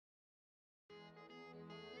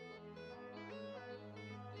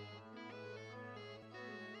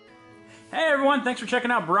Hey everyone, thanks for checking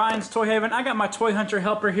out Bryan's Toy Haven. I got my toy hunter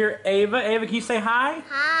helper here, Ava. Ava, can you say hi?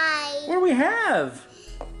 Hi. What do we have?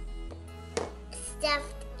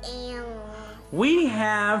 Stuffed animals. We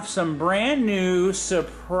have some brand new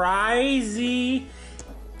Surpizamals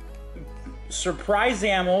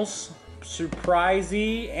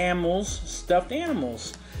stuffed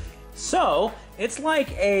animals. So, it's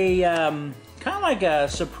like a, kind of like a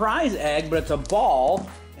surprise egg, but it's a ball,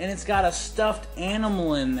 and it's got a stuffed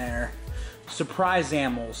animal in there.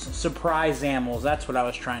 Surprizamals, that's what I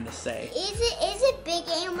was trying to say. Is it big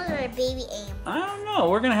animals or baby animals? I don't know,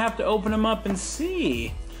 we're gonna have to open them up and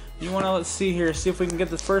see. You wanna, let's see here, see if we can get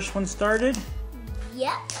the first one started?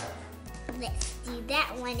 Yep. Let's do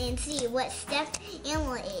that one and see what stuffed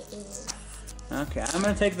animal it is. Okay, I'm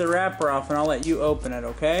gonna take the wrapper off and I'll let you open it,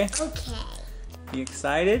 okay? Okay. You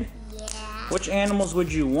excited? Yeah. Which animals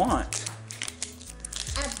would you want?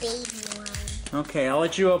 A baby one. Okay, I'll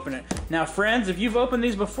let you open it. Now friends, if you've opened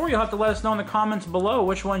these before, you'll have to let us know in the comments below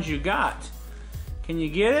which ones you got. Can you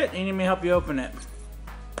get it? You need me to help you open it.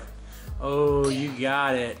 Oh, you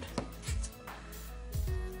got it.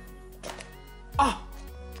 Oh!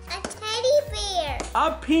 A teddy bear.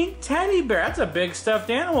 A pink teddy bear. That's a big stuffed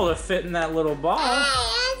animal to fit in that little ball. Hey, it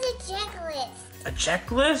has a checklist. A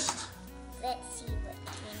checklist? Let's see what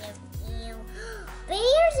kind of animal.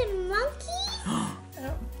 Bears and monkeys? I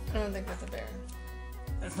don't think that's a bear.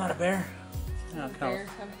 That's not a bear. No, Bears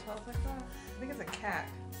have tails like that? I think it's a cat.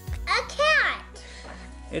 A cat.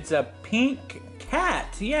 it's a pink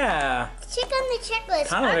cat, yeah. Check on the checklist.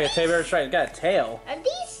 Kind of like a teddy bear, that's right. It's got a tail. Are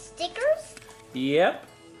these stickers? Yep.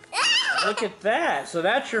 Look at that. So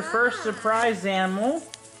that's your first surprise animal.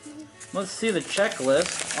 Let's see the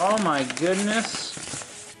checklist. Oh my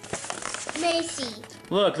goodness. Macy.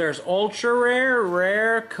 Look, there's ultra rare,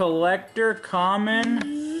 rare, collector,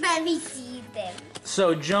 common. Let me see them.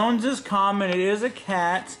 So Jones is common, it is a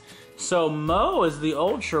cat. So Mo is the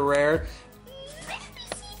ultra rare.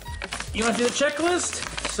 You want to see the checklist?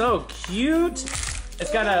 So cute.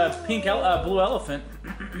 It's got a pink, blue elephant.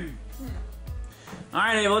 All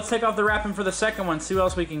right, Ava, let's take off the wrapping for the second one. See what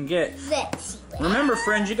else we can get. Let's see. Remember,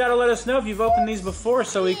 friends, you gotta let us know if you've opened these before,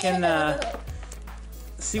 so we can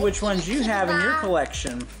see which ones you have in your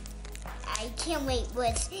collection. I can't wait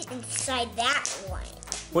what's inside that one.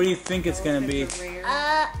 What do you think it's gonna be? An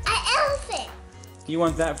elephant. You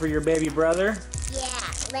want that for your baby brother? Yeah,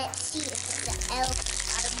 let's see if it's an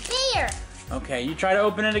elephant or a bear. Okay, you try to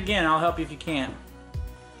open it again. I'll help you if you can't.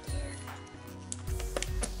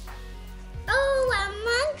 Oh,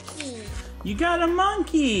 a monkey. You got a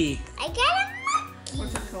monkey. I got a monkey.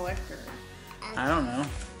 What's a collector? I don't know.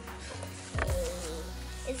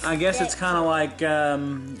 It's I guess it's kind of like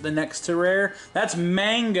the next to rare. That's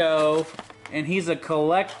Mango, and he's a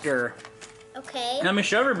collector. Okay. Let me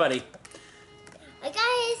show everybody. I got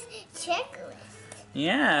his checklist.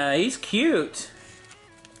 Yeah, he's cute.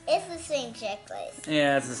 It's the same checklist.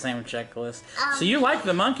 Yeah, it's the same checklist. So you like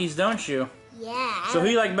the monkeys, don't you? Yeah. So who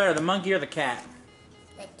you like better, the monkey or the cat?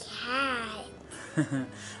 The cat.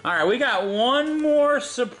 All right, we got one more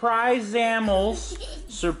Surpizamals.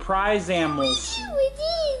 Surpizamals. What is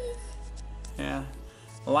this? Yeah,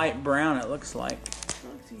 light brown it looks like.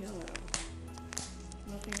 Looks yellow.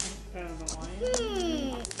 Nothing out of the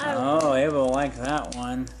lion. Oh, Ava will like that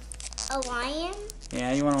one. A lion?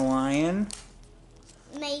 Yeah, you want a lion?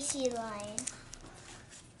 Macy lion.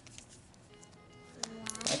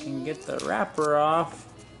 I can get the wrapper off.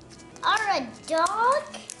 Or a dog?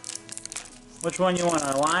 Which one you want,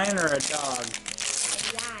 a lion or a dog?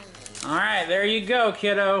 A lion. All right, there you go,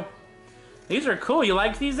 kiddo. These are cool. You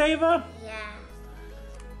like these, Ava? Yeah.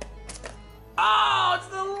 Oh, it's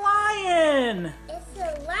the lion! It's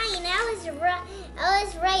a lion. I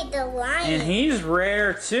was right, the lion. And he's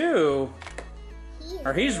rare, too.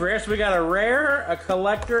 He's rare, so we got a rare, a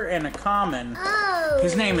collector, and a common. Oh.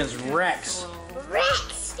 His name is Rex.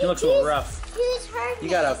 Rex. He looks a little rough. Who's her You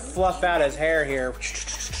gotta fluff out his hair here.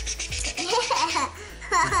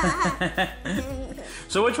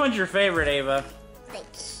 So which one's your favorite, Ava? The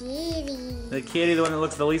kitty. The kitty, the one that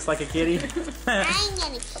looks the least like a kitty? I'm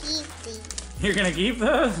gonna keep these. You're gonna keep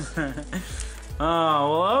those? Oh,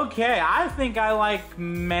 well, okay. I think I like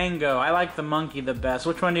Mango. I like the monkey the best.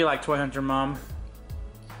 Which one do you like, Toy Hunter Mom?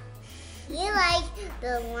 You like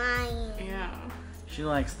the lion. Yeah. She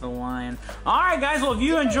likes the lion. Alright, guys. Well, if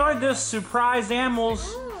you enjoyed this Surpizamals...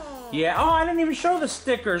 Yeah. Oh, I didn't even show the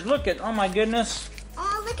stickers. Look at... Oh, my goodness.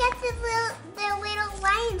 Oh, look at the little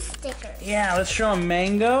lion stickers. Yeah, let's show them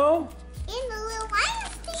Mango. And the little lion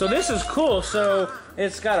stickers. So this is cool. So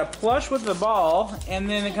it's got a plush with the ball, and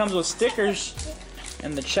then it comes with stickers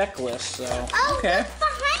and the checklist. So Oh, okay. look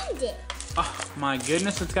behind it. Oh, my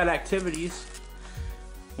goodness, it's got activities.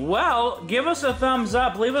 Well, give us a thumbs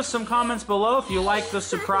up. Leave us some comments below if you like the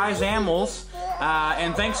Surprizamals.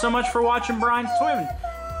 And thanks so much for watching Bryan's Toy.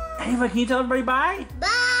 Anyway, can you tell everybody bye?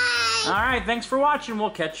 Bye! All right, thanks for watching. We'll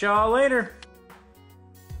catch y'all later.